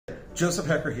Joseph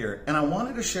Hecker here, and I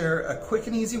wanted to share a quick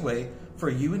and easy way for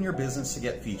you and your business to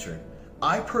get featured.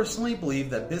 I personally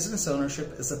believe that business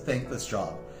ownership is a thankless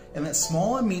job, and that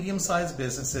small and medium-sized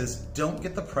businesses don't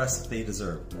get the press that they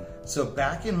deserve. So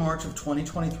back in March of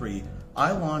 2023,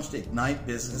 I launched Ignite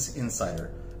Business Insider,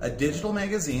 a digital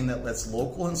magazine that lets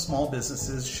local and small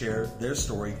businesses share their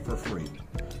story for free.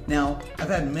 Now, I've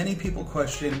had many people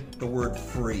question the word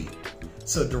free.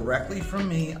 So directly from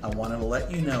me, I wanted to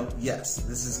let you know, yes,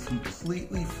 this is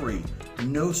completely free,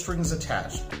 no strings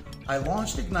attached. I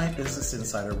launched Ignite Business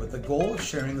Insider with the goal of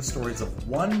sharing the stories of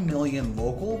 1 million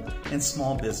local and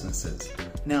small businesses.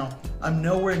 Now, I'm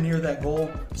nowhere near that goal,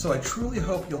 so I truly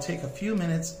hope you'll take a few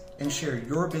minutes and share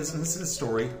your business's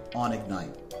story on Ignite.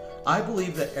 I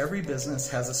believe that every business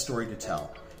has a story to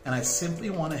tell, and I simply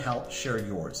want to help share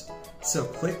yours. So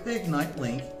click the Ignite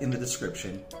link in the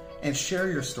description and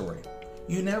share your story.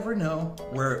 You never know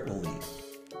where it will lead.